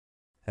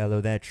Hello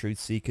there, truth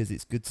seekers.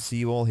 It's good to see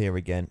you all here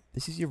again.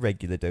 This is your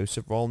regular dose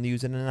of royal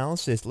news and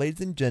analysis.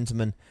 Ladies and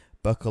gentlemen,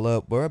 buckle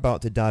up. We're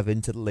about to dive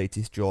into the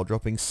latest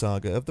jaw-dropping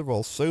saga of the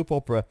royal soap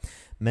opera.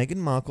 Meghan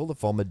Markle, the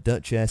former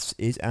Duchess,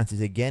 is at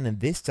it again, and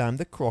this time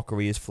the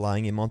crockery is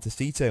flying in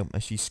Montecito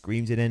as she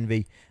screams in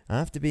envy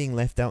after being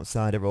left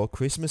outside a royal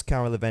Christmas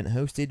Carol event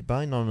hosted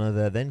by none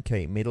other than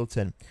Kate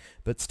Middleton.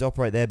 But stop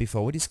right there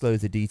before we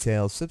disclose the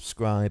details.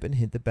 Subscribe and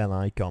hit the bell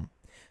icon.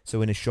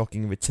 So in a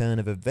shocking return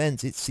of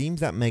events, it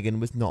seems that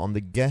Meghan was not on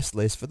the guest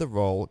list for the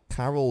royal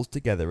carols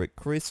together at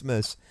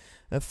Christmas,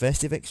 a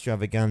festive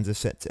extravaganza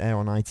set to air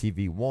on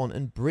ITV1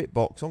 and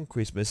BritBox on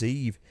Christmas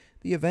Eve.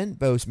 The event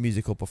boasts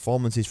musical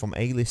performances from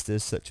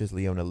A-listers such as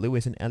Leona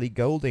Lewis and Ellie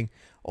Goulding,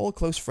 all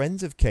close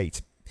friends of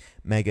Kate.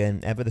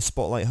 Meghan, ever the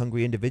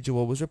spotlight-hungry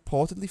individual, was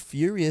reportedly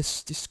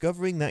furious,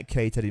 discovering that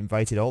Kate had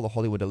invited all the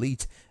Hollywood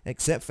elite,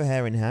 except for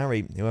her and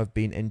Harry, who have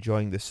been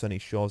enjoying the sunny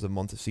shores of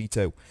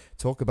Montecito.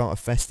 Talk about a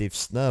festive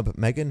snub.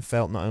 Meghan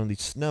felt not only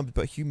snubbed,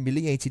 but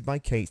humiliated by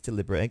Kate's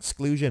deliberate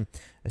exclusion,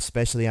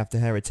 especially after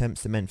her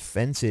attempts to mend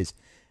fences.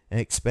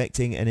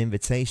 Expecting an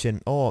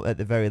invitation, or at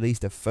the very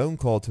least a phone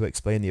call to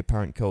explain the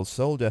apparent cold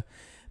shoulder,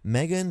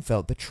 Meghan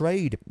felt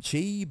betrayed.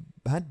 She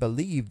had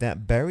believed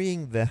that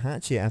burying the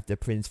hatchet after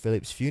Prince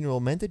Philip's funeral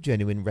meant a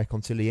genuine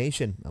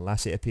reconciliation.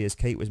 Alas, it appears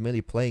Kate was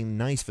merely playing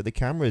nice for the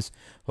cameras,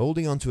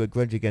 holding on to a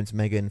grudge against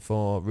Meghan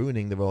for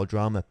ruining the royal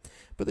drama.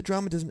 But the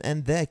drama doesn't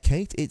end there.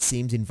 Kate, it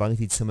seems,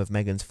 invited some of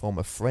Meghan's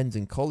former friends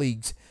and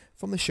colleagues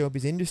from the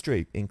showbiz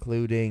industry,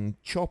 including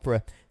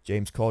Chopra,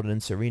 James Corden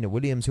and Serena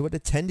Williams, who had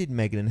attended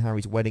Meghan and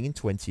Harry's wedding in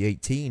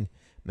 2018.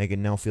 Meghan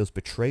now feels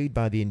betrayed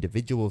by the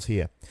individuals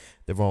here.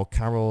 The Royal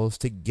Carols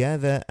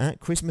together at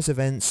Christmas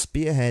events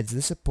spearheads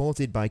the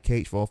supported by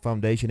Kate's Royal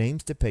Foundation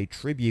aims to pay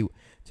tribute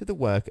to the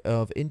work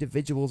of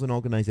individuals and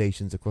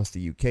organisations across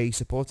the UK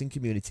supporting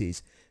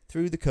communities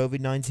through the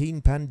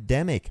COVID-19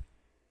 pandemic.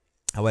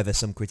 However,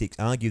 some critics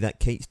argue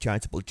that Kate's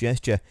charitable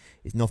gesture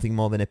is nothing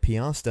more than a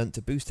PR stunt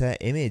to boost her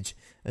image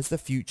as the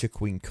future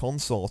Queen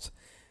Consort.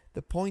 They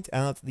point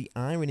out the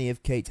irony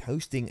of Kate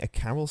hosting a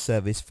carol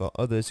service for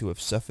others who have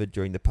suffered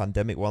during the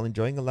pandemic while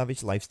enjoying a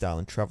lavish lifestyle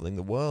and travelling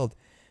the world.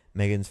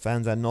 Meghan's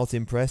fans are not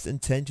impressed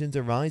and tensions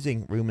are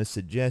rising. Rumours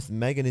suggest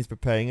Meghan is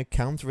preparing a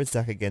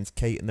counter-attack against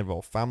Kate and the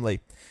royal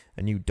family.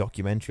 A new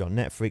documentary on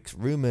Netflix,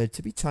 rumoured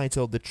to be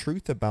titled The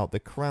Truth About the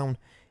Crown,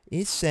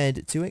 is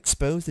said to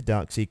expose the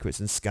dark secrets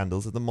and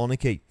scandals of the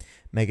monarchy.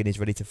 Meghan is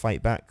ready to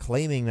fight back,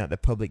 claiming that the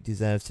public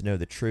deserves to know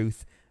the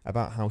truth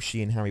about how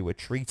she and Harry were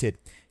treated.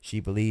 She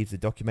believes the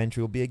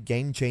documentary will be a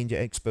game changer,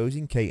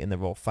 exposing Kate and the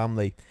royal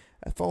family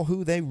for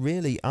who they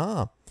really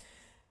are.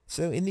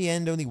 So in the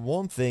end, only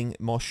one thing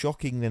more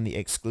shocking than the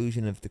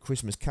exclusion of the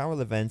Christmas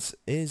Carol events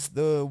is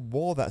the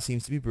war that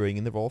seems to be brewing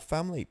in the royal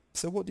family.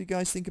 So what do you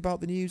guys think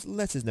about the news?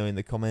 Let us know in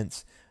the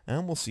comments,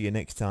 and we'll see you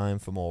next time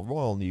for more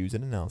royal news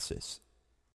and analysis.